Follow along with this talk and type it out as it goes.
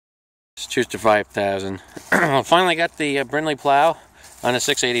Choose to 5,000. I finally got the Brindley plow on a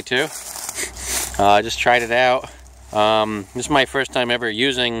 682. I just tried it out. This is my first time ever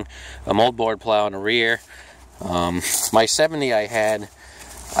using a moldboard plow in the rear. My 70 I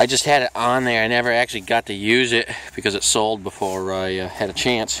just had it on there. I never actually got to use it because it sold before I had a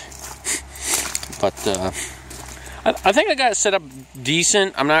chance. But I think I got it set up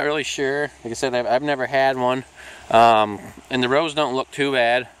decent. I'm not really sure. Like I said, I've never had one. And the rows don't look too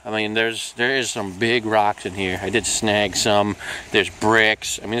bad. I mean, there is some big rocks in here. I did snag some. There's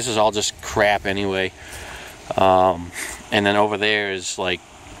bricks. I mean, this is all just crap anyway. And then over there is like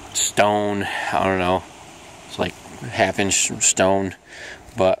stone. I don't know. It's like half-inch stone.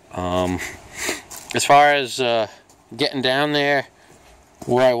 But as far as getting down there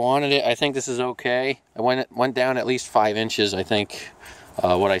where I wanted it, I think this is okay. I went down at least 5 inches, I think,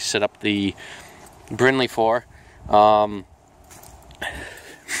 what I set up the Brindley for. And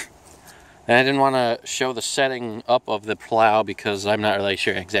I didn't want to show the setting up of the plow because I'm not really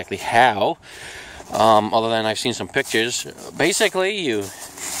sure exactly how, other than I've seen some pictures. Basically, you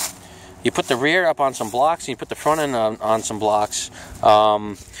put the rear up on some blocks and you put the front end on some blocks.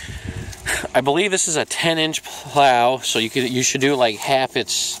 I believe this is a 10-inch plow, so you should do like half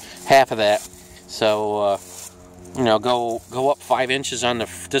of that. So you know, go up 5 inches on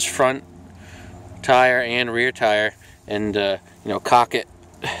this front tire and rear tire, and you know, cock it.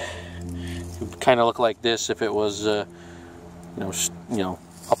 It would kind of look like this if it was you know,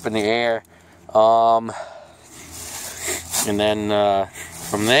 up in the air. And then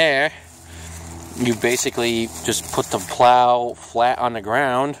from there, you basically just put the plow flat on the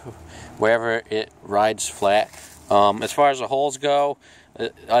ground wherever it rides flat. As far as the holes go,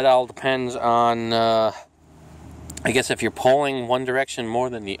 it all depends on I guess if you're pulling one direction more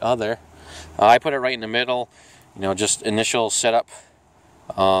than the other. I put it right in the middle, you know, just initial setup.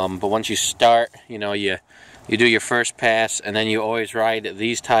 But once you start, you know, you do your first pass, and then you always ride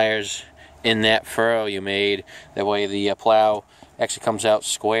these tires in that furrow you made. That way the plow actually comes out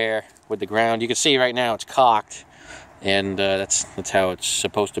square with the ground. You can see right now it's cocked, and that's how it's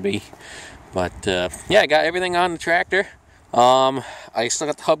supposed to be. But yeah, I got everything on the tractor. I still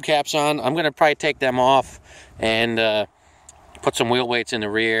got the hubcaps on. I'm gonna probably take them off and put some wheel weights in the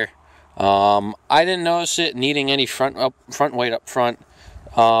rear. I didn't notice it needing any front weight up front.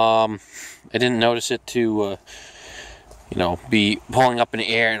 I didn't notice it to you know, be pulling up in the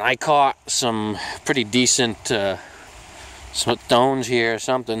air, and I caught some pretty decent stones here or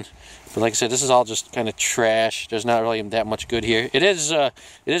something. But like I said, this is all just kind of trash. There's not really that much good here. It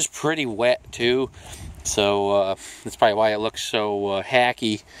is pretty wet too, so that's probably why it looks so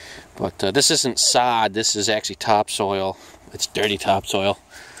hacky. But this isn't sod. This is actually topsoil. It's dirty topsoil.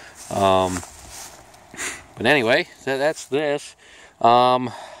 But anyway, that's this.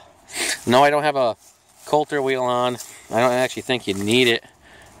 No, I don't have a coulter wheel on. I don't actually think you need it.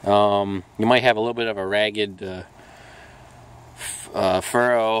 You might have a little bit of a ragged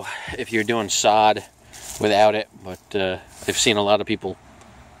furrow if you're doing sod without it, but I've seen a lot of people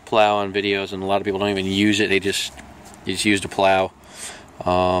plow on videos, and a lot of people don't even use it. They just use the plow.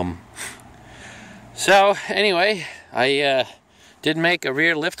 So anyway, I did make a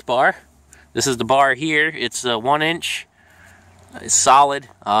rear lift bar. This is the bar here. It's 1 inch. It's solid.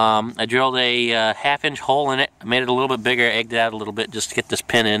 I drilled a half-inch hole in it. I made it a little bit bigger, egged it out a little bit just to get this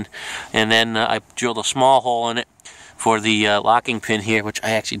pin in, and then I drilled a small hole in it for the locking pin here, which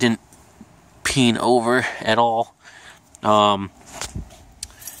I actually didn't peen over at all. And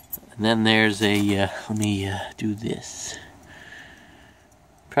then there's a let me do this.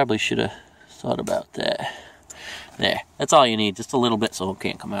 Probably should have thought about that. There, that's all you need, just a little bit so it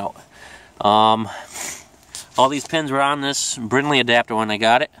can't come out. All these pins were on this Brindley adapter when I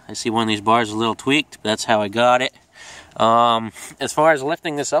got it. I see one of these bars is a little tweaked, but that's how I got it. As far as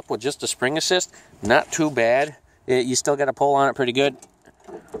lifting this up with just a spring assist, not too bad. You still got to pull on it pretty good.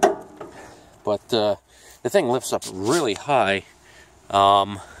 But the thing lifts up really high.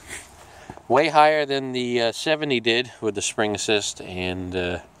 Way higher than the 70 did with the spring assist,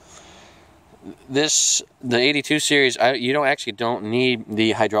 and the 82 series, you don't need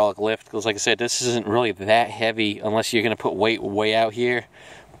the hydraulic lift, because like I said, this isn't really that heavy unless you're going to put weight way out here.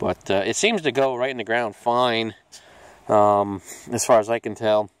 But it seems to go right in the ground fine, as far as I can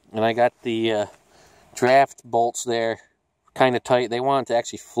tell. And I got the draft bolts there kind of tight. They want it to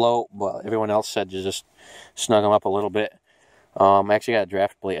actually float, but everyone else said to just snug them up a little bit. I actually got a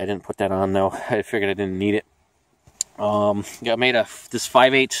draft plate. I didn't put that on though. I figured I didn't need it. Got made this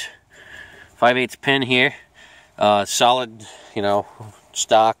 5/8 pin here, solid, you know,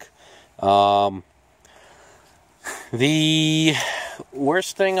 stock. The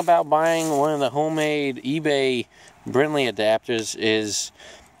worst thing about buying one of the homemade eBay Brindley adapters is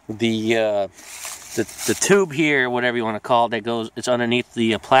the tube here, whatever you want to call it, that goes, it's underneath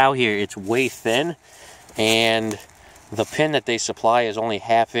the plow here. It's way thin, and the pin that they supply is only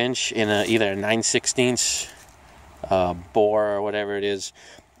 1/2 inch in either a 9/16 bore or whatever it is.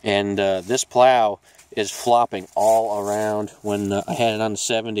 And this plow is flopping all around when I had it on the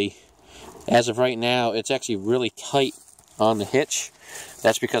 70. As of right now, it's actually really tight on the hitch.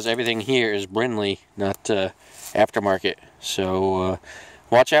 That's because everything here is Brindley, not aftermarket. So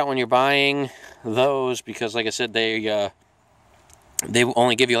watch out when you're buying those, because like I said, they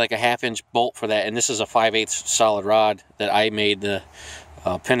only give you like a 1/2 inch bolt for that, and this is a 5/8 solid rod that I made the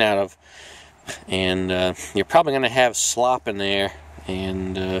pin out of. And you're probably going to have slop in there,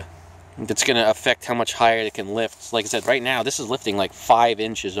 and it's going to affect how much higher it can lift. Like I said, right now this is lifting like 5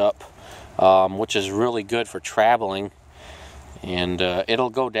 inches up, which is really good for traveling. And it'll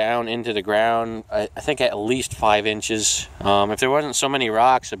go down into the ground, I think at least 5 inches. If there wasn't so many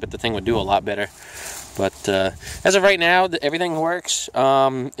rocks, I bet the thing would do a lot better. But as of right now, everything works.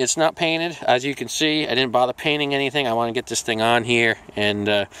 It's not painted, as you can see. I didn't bother painting anything. I want to get this thing on here, and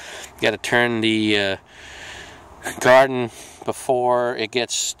got to turn the garden before it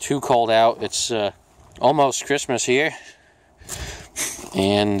gets too cold out. It's almost Christmas here,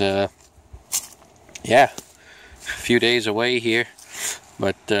 and yeah, a few days away here.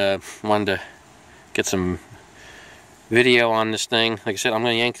 But wanted to get some video on this thing. Like I said, I'm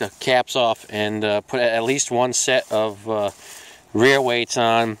going to yank the caps off and put at least one set of rear weights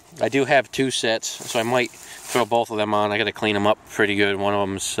on. I do have 2 sets, so I might throw both of them on. I got to clean them up pretty good. One of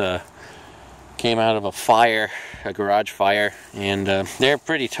them's came out of a fire, a garage fire, and they're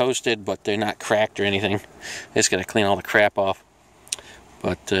pretty toasted, but they're not cracked or anything. I just got to clean all the crap off.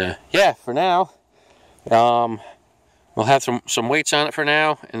 But yeah, for now, we'll have some weights on it for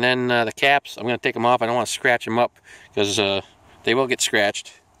now, and then the caps, I'm going to take them off. I don't want to scratch them up, because they will get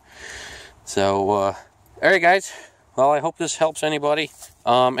scratched. So, alright guys, well, I hope this helps anybody.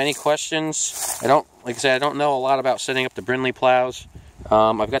 Any questions? Like I said, I don't know a lot about setting up the Brindley plows.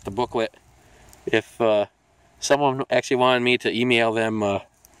 I've got the booklet. If someone actually wanted me to email them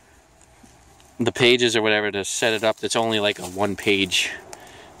the pages or whatever to set it up, it's only like a 1-page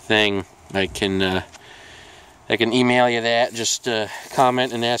thing. I can email you that. Just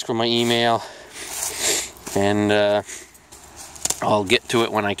comment and ask for my email, and I'll get to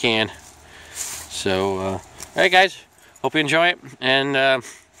it when I can. So, alright guys, hope you enjoy it, and I'll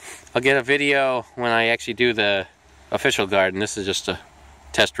get a video when I actually do the official garden. This is just a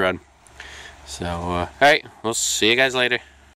test run. So, alright, we'll see you guys later.